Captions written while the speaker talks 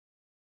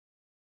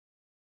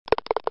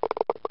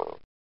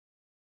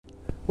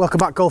Welcome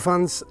back, golf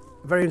fans.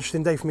 Very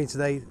interesting day for me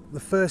today.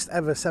 The first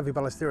ever Seve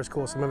Ballesteros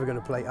course I'm ever going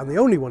to play, and the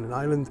only one in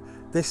Ireland.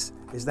 This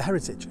is the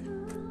Heritage.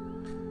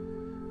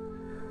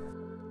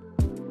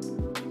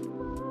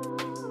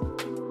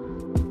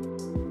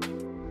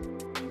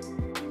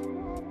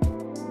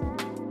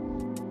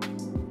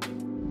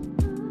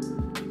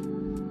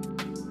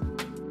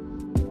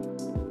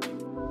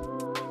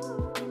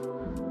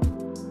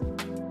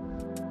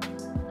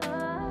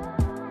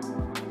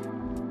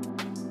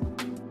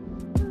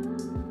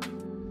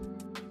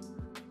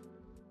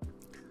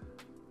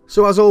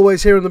 So as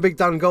always, here on the Big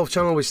Dan Golf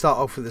channel, we start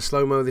off with the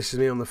slow-mo. This is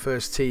me on the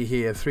first tee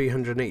here,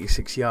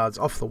 386 yards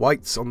off the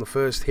whites on the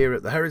first here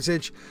at the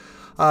Heritage.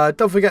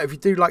 Don't forget, if you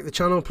do like the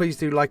channel, please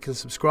do like and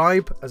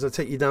subscribe as I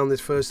take you down this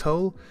first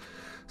hole.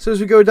 So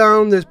as we go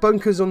down, there's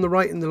bunkers on the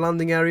right in the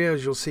landing area,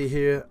 as you'll see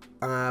here.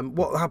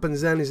 What happens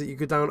then is that you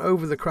go down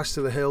over the crest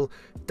of the hill,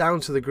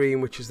 down to the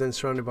green, which is then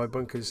surrounded by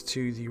bunkers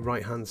to the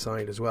right-hand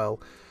side as well.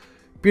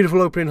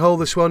 Beautiful opening hole,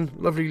 this one.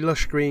 Lovely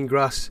lush green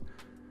grass.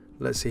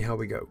 Let's see how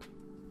we go.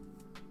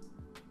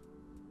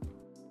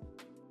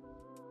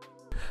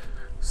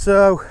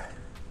 So,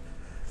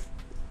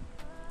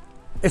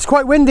 it's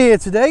quite windy here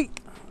today,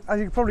 as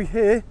you can probably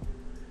hear.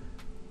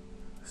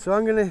 So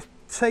I'm going to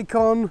take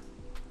on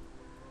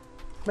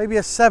maybe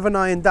a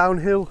 7-iron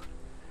downhill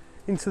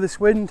into this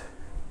wind.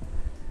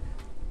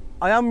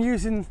 I am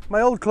using my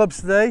old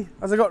clubs today,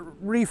 as I got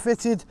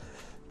refitted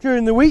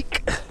during the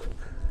week.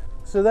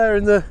 So they're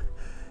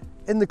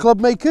in the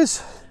club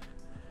makers.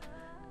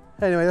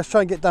 Anyway, let's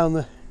try and get down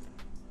there.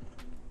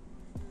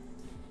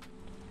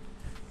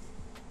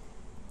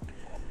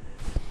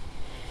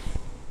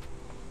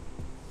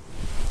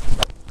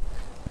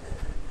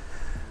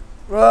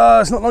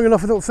 It's not long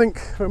enough, I don't think,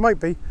 or it might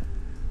be.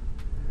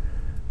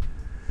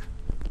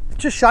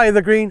 Just shy of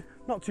the green,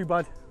 not too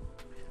bad.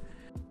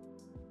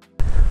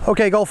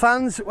 Okay, golf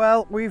fans,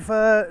 well, we've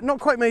not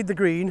quite made the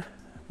green,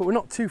 but we're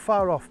not too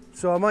far off,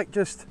 so I might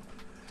just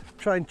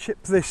try and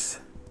chip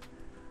this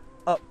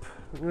up.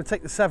 I'm going to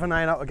take the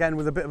 7-iron out again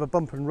with a bit of a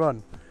bump and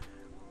run.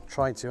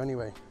 Try to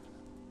anyway.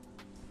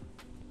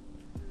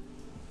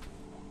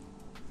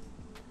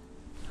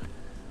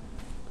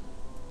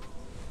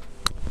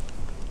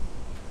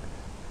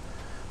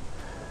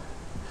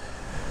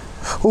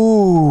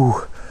 Ooh,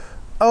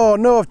 oh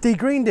no, I've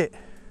degreened it.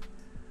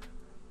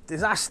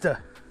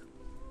 Disaster.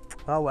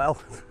 Oh well.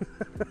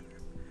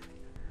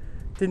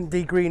 Didn't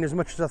degreen as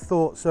much as I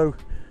thought, so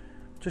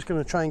just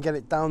going to try and get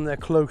it down there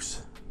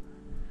close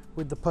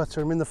with the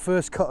putter. I'm in the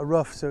first cut of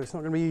rough, so it's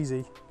not going to be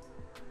easy.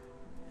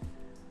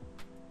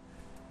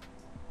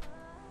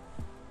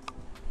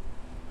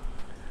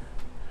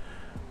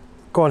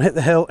 Go on, hit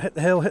the hill, hit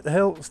the hill, hit the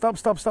hill. Stop,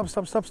 stop, stop,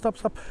 stop, stop, stop,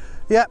 stop.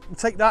 Yeah,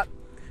 take that.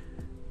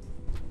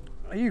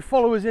 Are you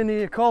followers in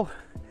here, Col?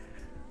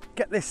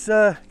 Get this,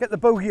 get the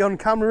bogey on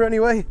camera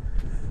anyway.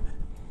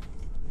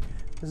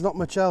 There's not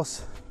much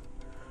else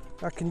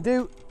I can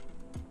do.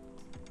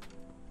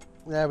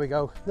 There we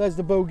go. There's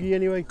the bogey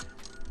anyway.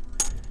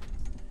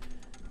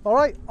 All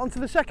right, on to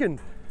the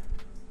second.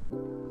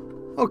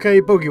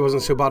 Okay, bogey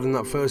wasn't so bad in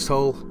that first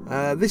hole.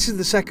 This is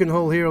the second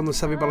hole here on the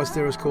Seve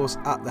Ballesteros course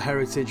at the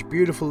Heritage.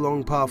 Beautiful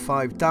long par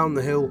 5 down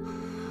the hill.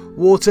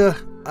 Water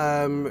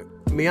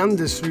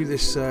meanders through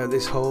this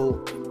this hole,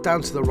 down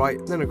to the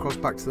right, then across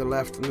back to the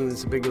left, and then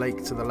there's a big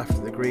lake to the left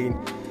of the green.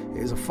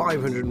 It is a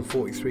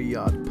 543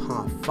 yard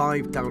par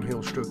 5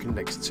 downhill stroke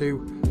index 2.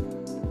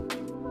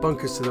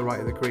 Bunkers to the right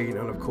of the green,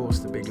 and of course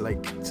the big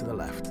lake to the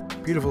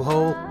left. Beautiful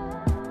hole.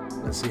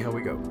 Let's see how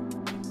we go.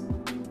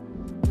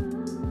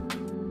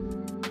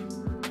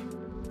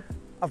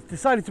 I've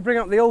decided to bring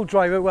out the old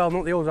driver, well,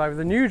 not the old driver,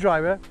 the new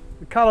driver,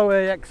 the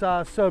Callaway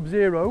XR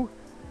Sub-Zero,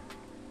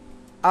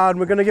 and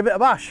we're going to give it a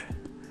bash.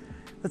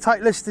 The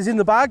Titleist is in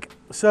the bag,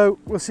 so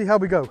we'll see how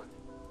we go.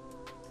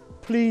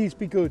 Please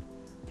be good.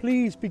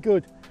 Please be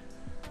good.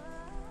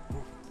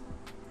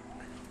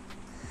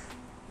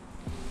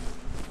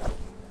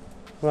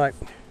 Right.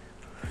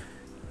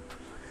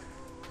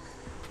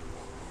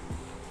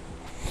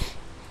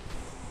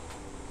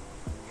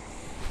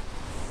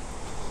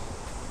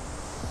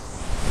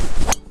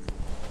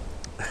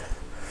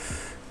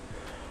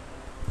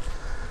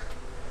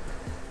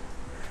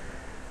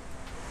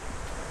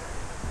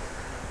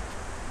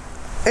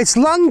 It's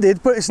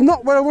landed, but it's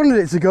not where I wanted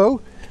it to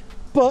go,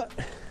 but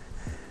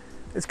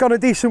it's gone a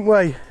decent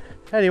way.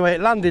 Anyway,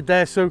 it landed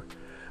there, so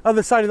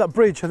other side of that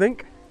bridge, I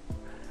think.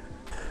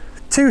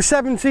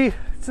 270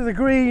 to the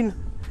green.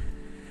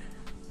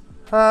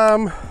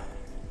 Probably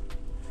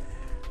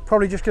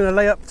just going to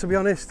lay up, to be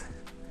honest,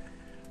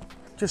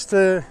 just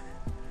to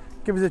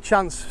give us a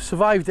chance.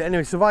 Survived it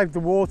anyway, survived the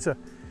water.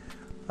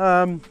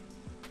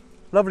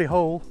 Lovely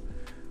hole,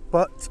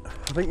 but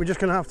I think we're just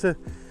going to have to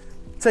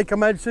take our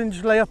medicine,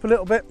 just lay up a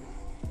little bit,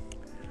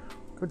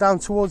 go down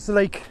towards the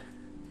lake.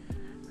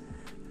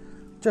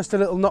 Just a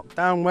little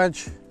knockdown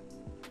wedge.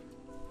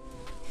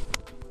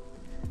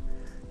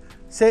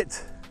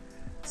 Sit,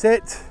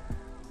 sit.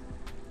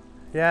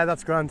 Yeah,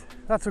 that's grand.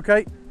 That's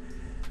okay.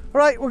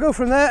 All right, we'll go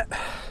from there.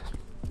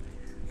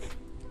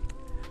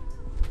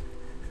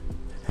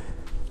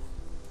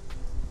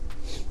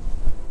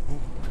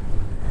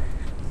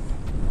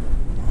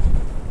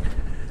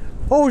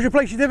 Always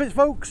replace your divots,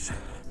 folks.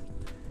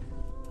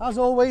 As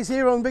always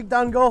here on Big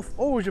Dan Golf,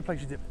 always replace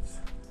your divots.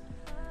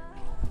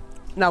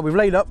 Now we've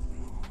laid up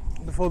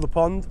before the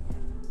pond.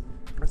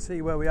 Let's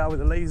see where we are with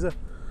the laser.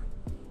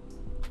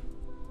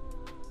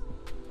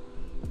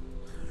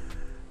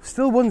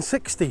 Still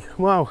 160,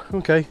 wow,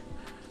 okay.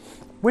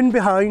 Wind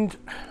behind,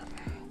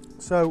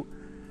 so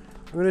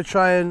I'm going to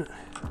try and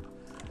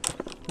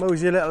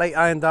mosey a little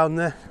 8-iron down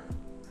there.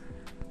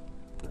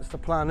 That's the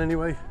plan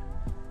anyway.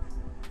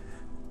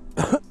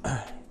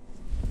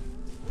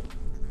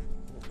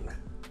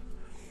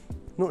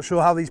 Not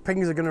sure how these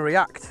pings are going to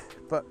react,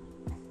 but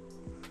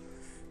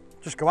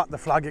just go at the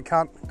flag, it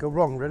can't go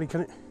wrong really,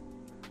 can it?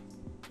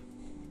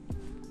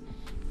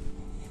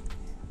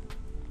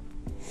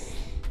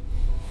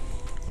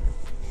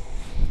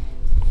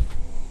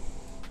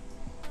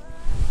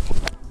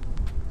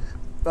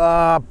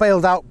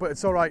 Bailed out, but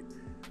it's all right.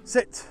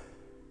 Sit.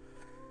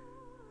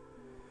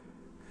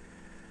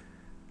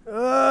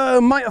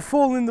 Might have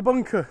fallen in the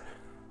bunker,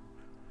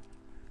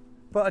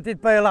 but I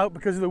did bail out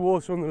because of the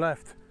water on the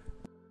left.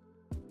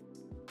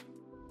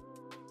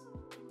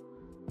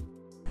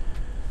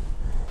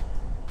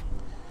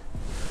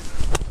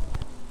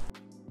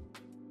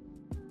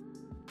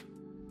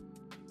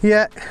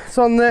 Yeah, it's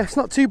on there. It's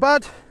not too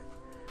bad.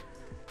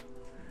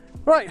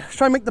 Right, let's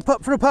try and make the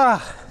putt for a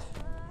par.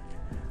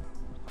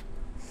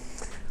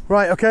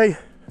 Right, okay,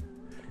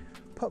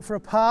 putt for a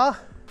par.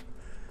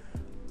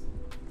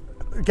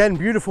 Again,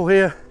 beautiful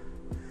here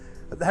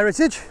at the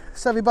Heritage,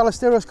 Seve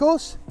Ballesteros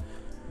Course.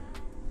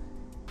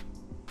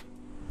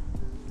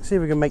 Let's see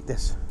if we can make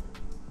this.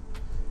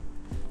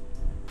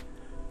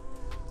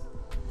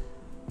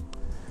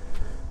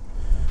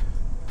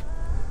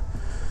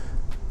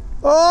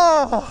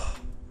 Oh,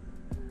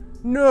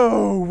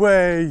 no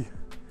way.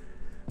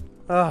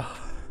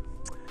 Oh.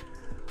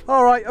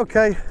 All right,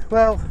 okay,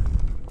 well,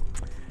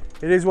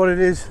 it is what it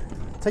is.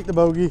 Take the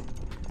bogey.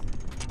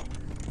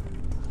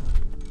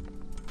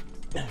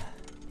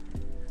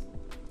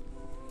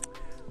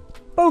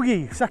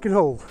 Bogey, second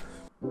hole.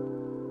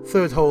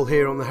 Third hole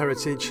here on the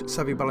Heritage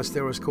Seve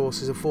Ballesteros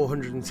Course is a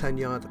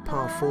 410-yard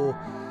par 4.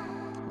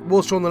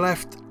 Water on the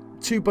left,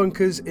 2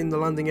 bunkers in the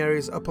landing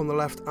areas up on the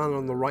left and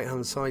on the right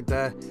hand side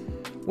there.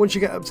 Once you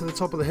get up to the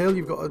top of the hill,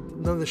 you've got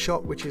another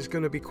shot which is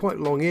going to be quite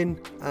long in,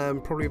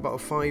 probably about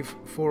a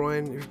 5-4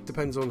 iron, it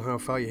depends on how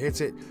far you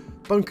hit it.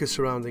 Bunkers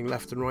surrounding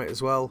left and right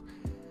as well.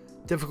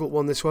 Difficult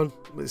one, this one.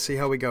 Let's see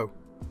how we go.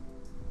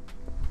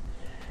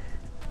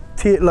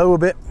 Tee it low a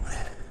bit.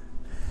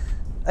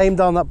 Aim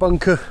down that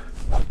bunker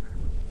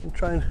and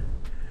try and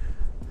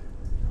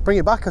bring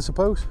it back, I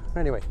suppose.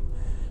 Anyway,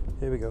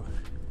 here we go.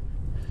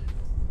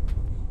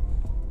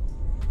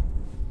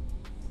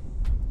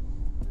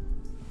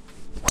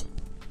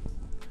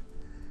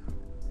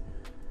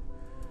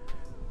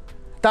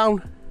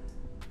 Down.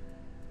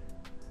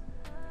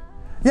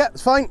 Yeah,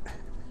 it's fine.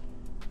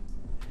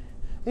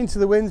 Into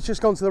the wind, it's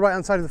just gone to the right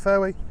hand side of the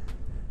fairway.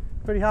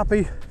 Pretty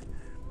happy.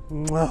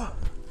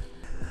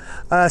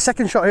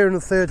 Second shot here in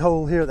the third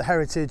hole here at the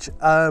Heritage.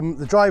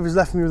 The driver's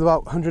left me with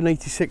about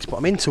 186, but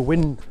I'm into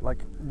wind, like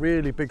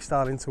really big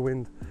style into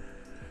wind.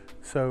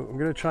 So I'm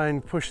going to try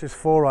and push this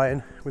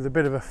 4-iron with a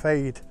bit of a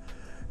fade,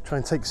 try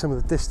and take some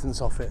of the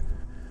distance off it,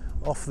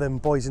 off them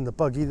boys in the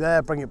buggy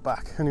there, bring it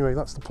back. Anyway,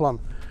 that's the plan.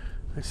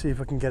 Let's see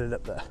if I can get it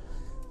up there.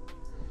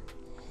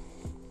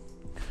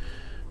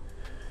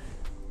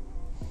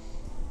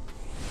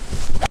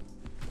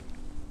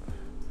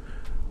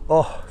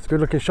 Oh, it's a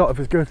good looking shot if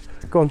it's good.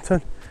 Go on,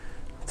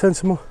 turn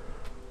some more.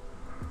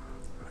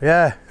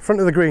 Yeah, front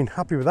of the green,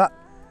 happy with that.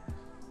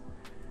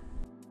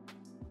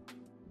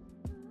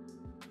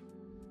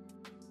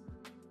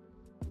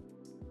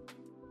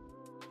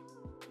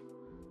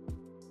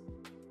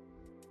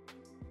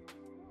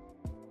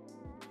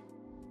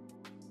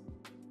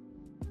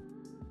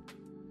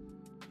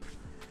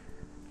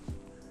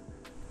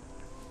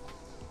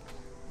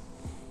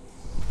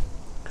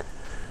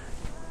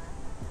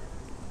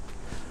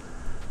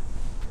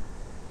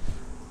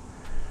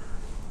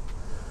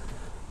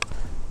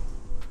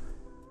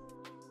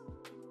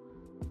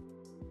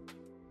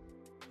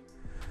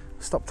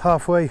 Stopped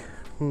halfway,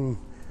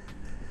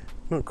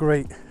 not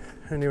great.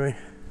 Anyway,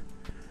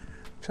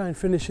 try and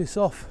finish this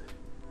off.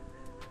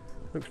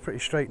 Looks pretty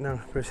straight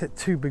now, but it's hit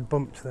 2 big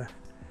bumps there.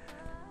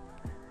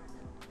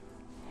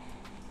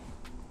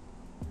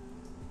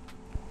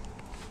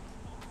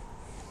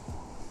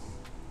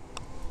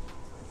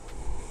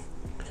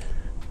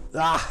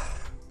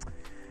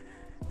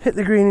 Hit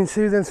the green in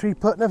 2, then 3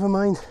 putt, never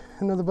mind,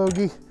 another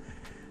bogey.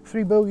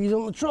 3 bogeys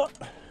on the trot.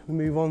 We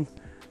move on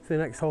to the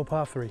next hole,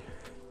 par 3.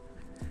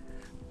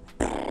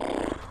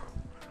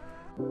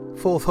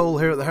 Fourth hole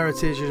here at the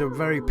Heritage is a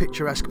very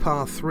picturesque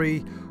par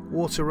 3.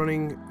 Water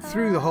running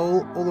through the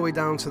hole all the way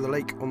down to the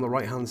lake on the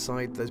right hand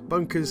side. There's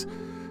bunkers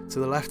to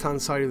the left hand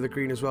side of the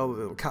green as well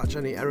that will catch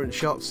any errant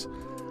shots,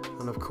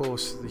 and of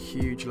course the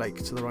huge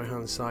lake to the right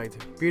hand side.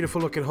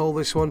 Beautiful looking hole,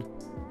 this one.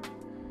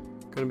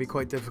 Going to be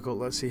quite difficult.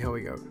 Let's see how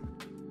we go.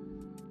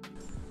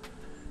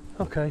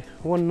 Okay,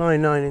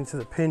 199 into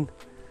the pin,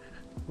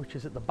 which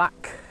is at the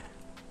back.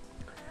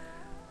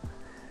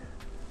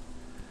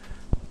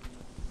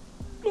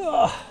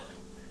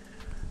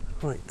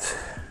 Right.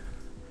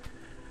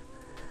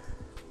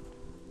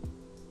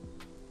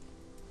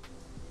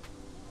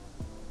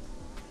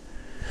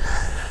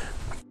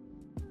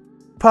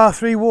 Par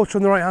 3, water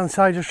on the right hand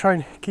side, just try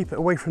and keep it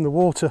away from the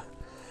water.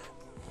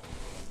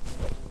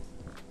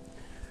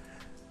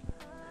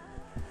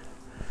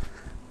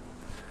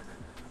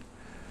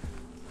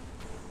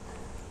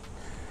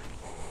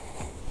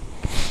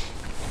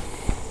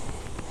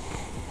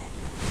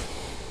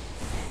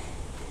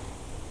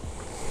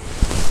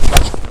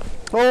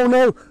 Oh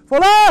no, for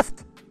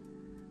left!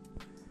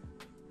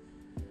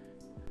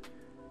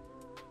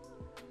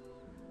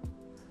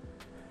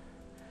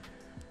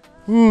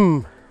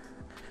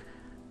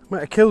 Might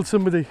have killed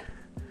somebody.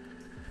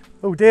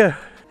 Oh dear.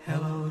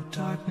 Hello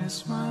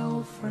darkness, my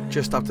old friend.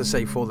 Just have to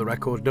say for the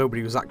record,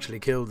 nobody was actually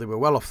killed. They were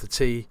well off the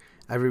tee,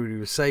 everybody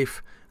was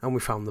safe, and we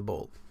found the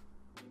ball.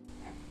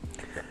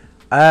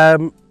 As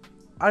you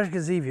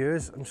can see,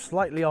 viewers, I'm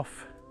slightly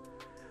off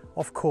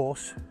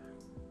course.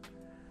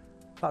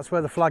 That's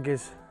where the flag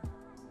is.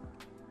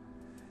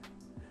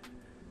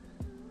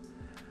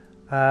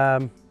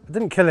 I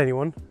didn't kill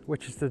anyone,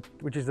 which is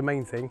the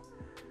main thing.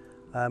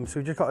 So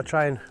we've just got to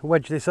try and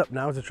wedge this up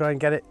now to try and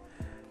get it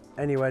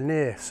anywhere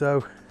near.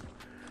 So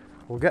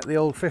we'll get the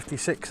old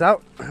 56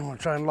 out and we'll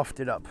try and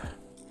loft it up.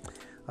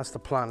 That's the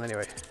plan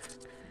anyway.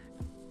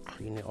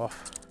 Clean it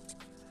off.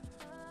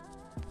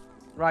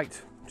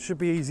 Right, should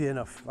be easy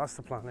enough. That's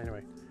the plan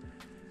anyway.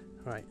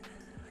 Right,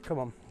 come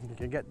on, you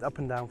can get up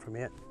and down from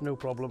here, no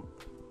problem.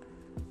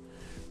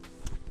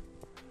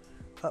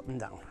 Up and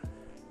down.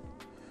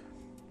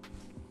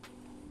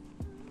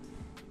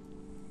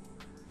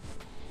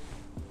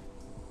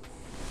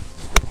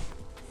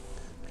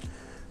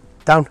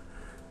 Down.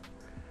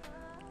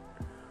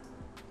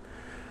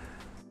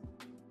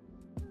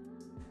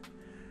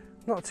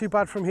 Not too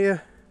bad from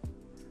here.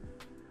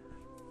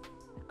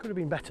 Could have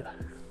been better.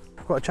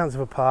 I've got a chance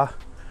of a par.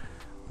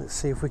 Let's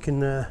see if we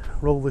can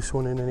roll this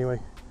one in anyway.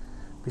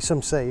 Be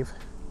some save.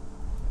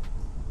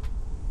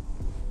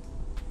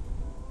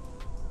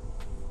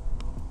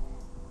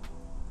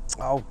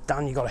 Oh,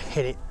 Dan, you got to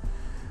hit it.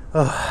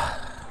 Ugh.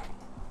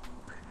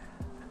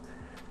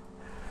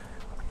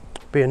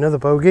 Be another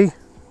bogey.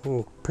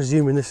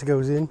 Presuming this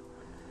goes in.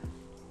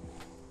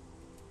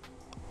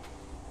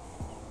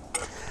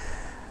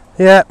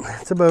 Yeah,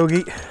 it's a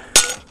bogey.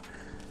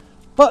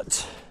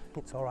 But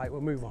it's all right,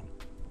 we'll move on.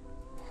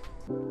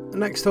 The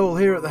next hole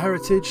here at the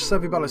Heritage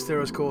Seve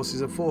Ballesteros Course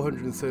is a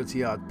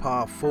 430-yard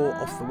par 4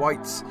 off the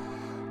whites.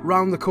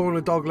 Round the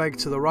corner dogleg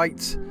to the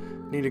right.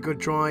 Need a good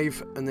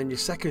drive, and then your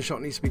second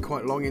shot needs to be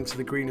quite long into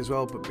the green as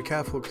well, but be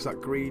careful because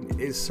that green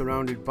is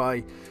surrounded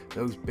by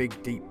those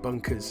big deep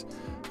bunkers.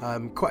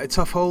 Quite a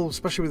tough hole,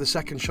 especially with the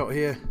second shot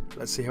here.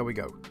 Let's see how we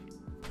go.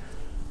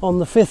 On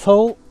the 5th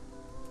hole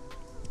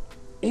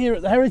here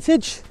at the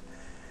Heritage,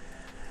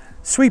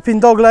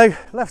 sweeping dogleg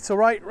left to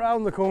right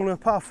round the corner,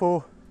 par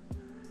 4.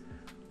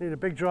 Need a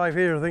big drive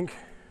here, I think,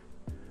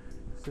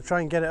 to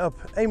try and get it up.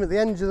 Aim at the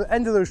end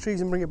of those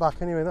trees and bring it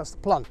back. Anyway, that's the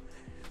plan.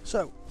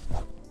 So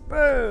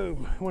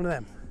boom, one of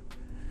them.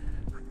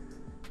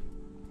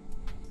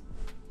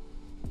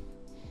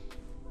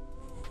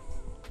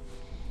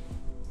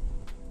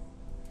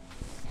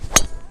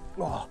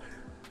 Oh,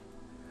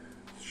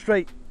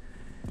 straight.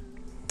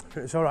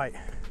 It's all right.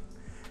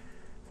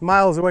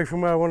 Miles away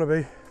from where I want to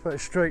be, but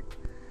it's straight.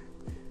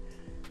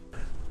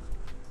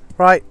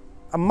 Right,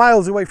 I'm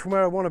miles away from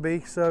where I want to be,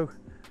 so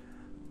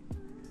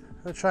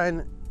I'll try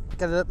and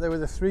get it up there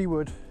with a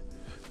 3-wood.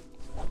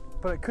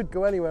 But it could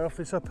go anywhere off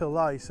this uphill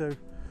lie, so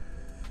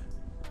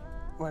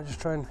I might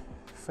just try and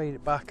fade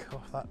it back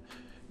off that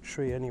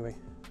tree anyway.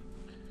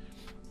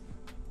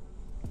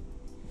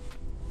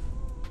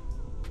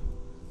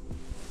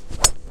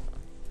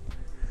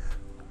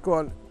 Go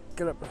on,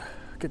 get up,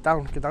 get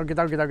down, get down, get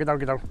down, get down, get down,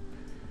 get down.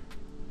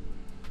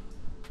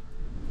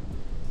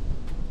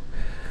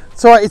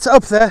 It's alright, it's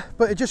up there,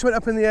 but it just went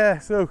up in the air,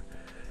 so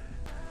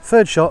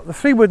third shot, the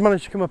 3-wood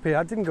managed to come up here.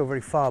 I didn't go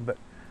very far, but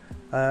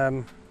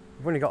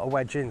we've only got a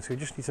wedge in, so we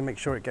just need to make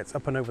sure it gets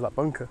up and over that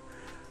bunker,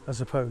 I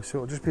suppose. So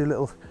it'll just be a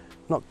little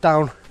knock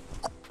down,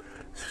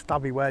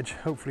 stabby wedge,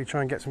 hopefully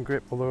try and get some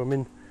grip, although I'm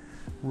in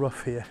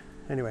rough here.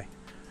 Anyway,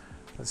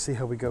 let's see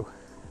how we go.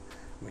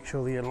 Make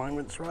sure the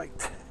alignment's right.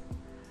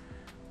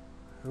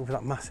 Over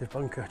that massive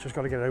bunker, just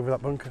got to get over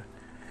that bunker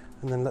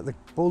and then let the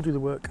ball do the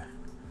work.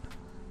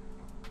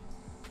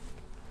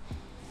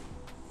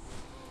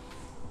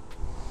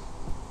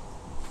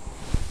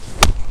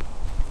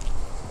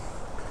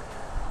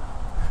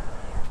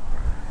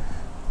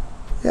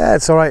 Yeah,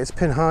 it's all right, it's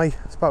pin high,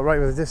 it's about right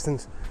with the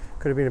distance.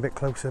 Could have been a bit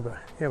closer, but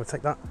yeah, we'll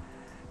take that.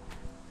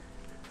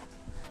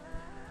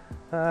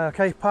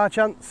 Okay, par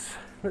chance,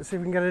 let's see if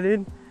we can get it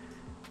in.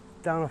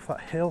 Down off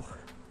that hill.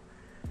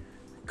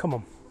 Come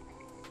on.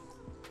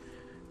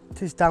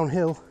 It is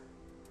downhill,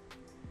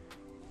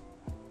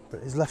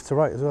 but it's left to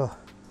right as well.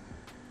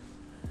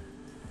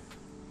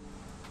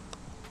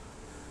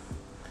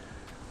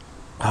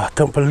 Oh, I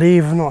don't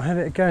believe I've not hit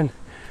it again.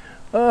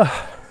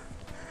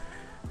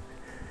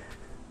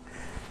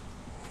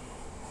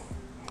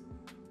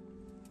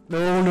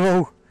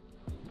 No.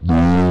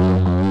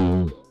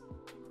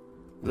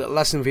 Little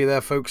lesson for you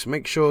there, folks.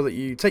 Make sure that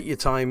you take your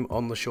time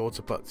on the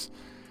shorter putts.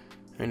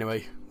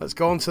 Anyway, let's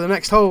go on to the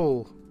next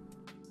hole.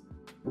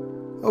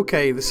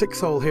 Okay, the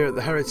 6th hole here at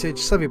the Heritage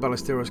Seve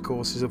Ballesteros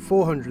Course is a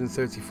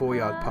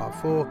 434-yard par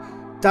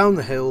 4 down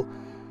the hill.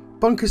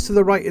 Bunkers to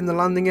the right in the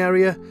landing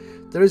area.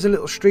 There is a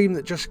little stream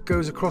that just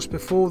goes across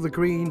before the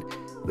green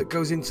that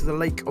goes into the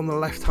lake on the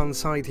left hand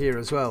side here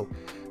as well.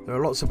 There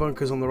are lots of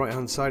bunkers on the right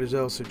hand side as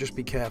well, so just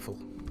be careful.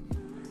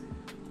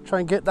 Try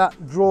and get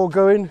that draw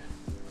going.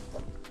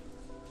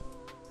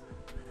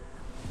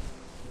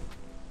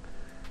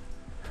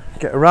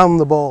 Get around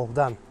the ball,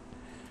 Dan.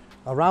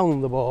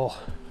 Around the ball.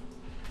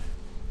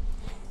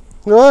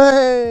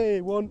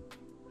 Hey, 1.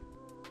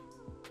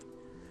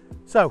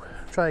 So,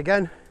 try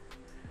again.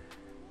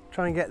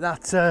 Try and get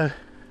that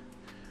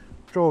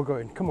draw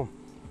going. Come on.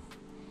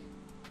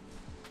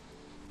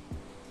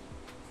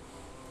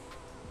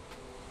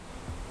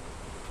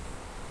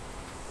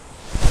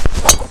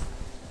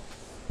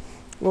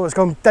 Oh, it's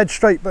gone dead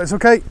straight, but it's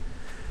okay.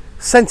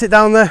 Sent it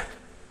down there.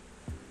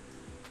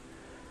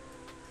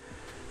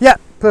 Yeah,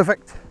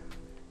 perfect.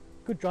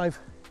 Good drive.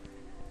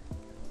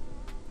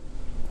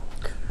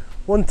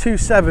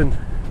 127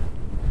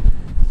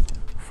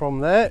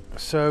 from there.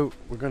 So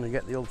we're going to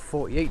get the old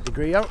 48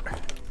 degree out.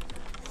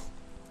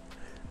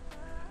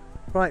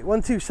 Right,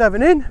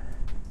 127 in.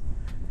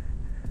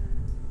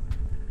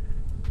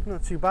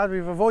 Not too bad.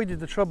 We've avoided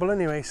the trouble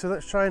anyway. So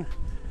let's try and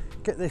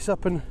get this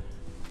up and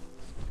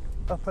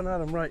at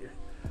 'em. Right,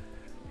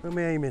 where am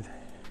I aiming?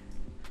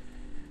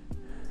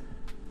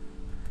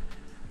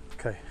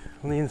 Okay,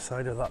 on the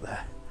inside of that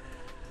there.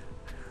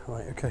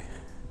 Right, okay.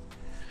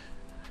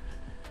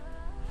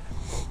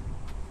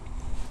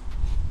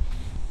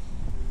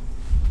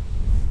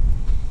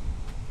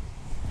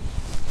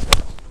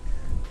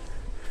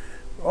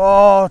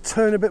 Oh,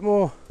 turn a bit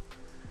more.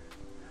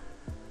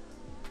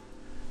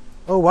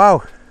 Oh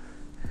wow.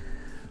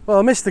 Well,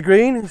 I missed the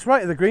green. It's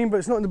right at the green, but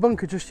it's not in the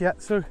bunker just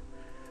yet, so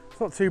it's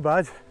not too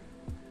bad.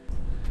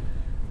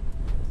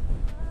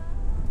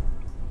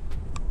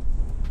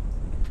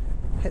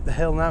 Hit the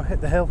hill now,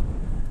 hit the hill.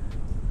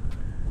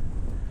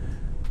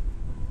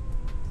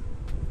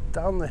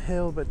 Down the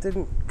hill, but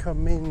didn't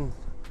come in.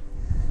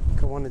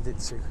 I wanted it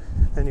to.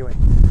 Anyway,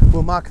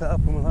 we'll mark that up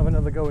and we'll have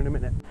another go in a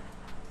minute.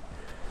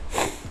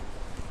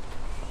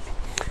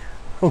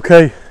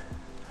 Okay,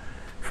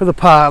 for the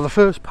par, the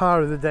first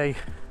par of the day.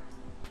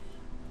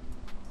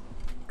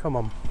 Come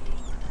on.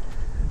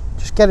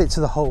 Just get it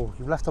to the hole.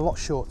 You've left a lot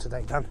short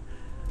today, Dan.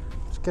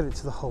 Just get it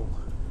to the hole.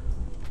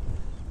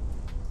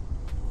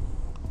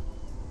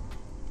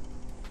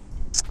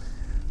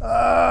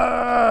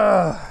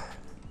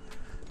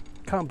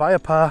 Can't buy a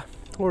par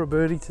or a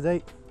birdie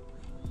today.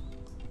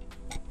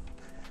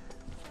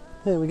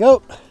 There we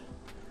go.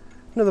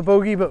 Another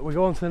bogey, but we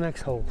go on to the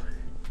next hole.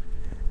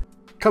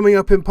 Coming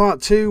up in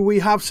part 2, we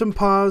have some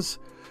pars,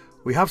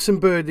 we have some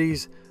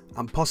birdies,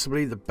 and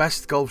possibly the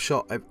best golf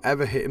shot I've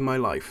ever hit in my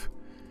life.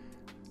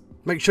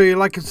 Make sure you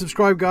like and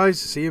subscribe, guys.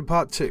 See you in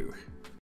part 2.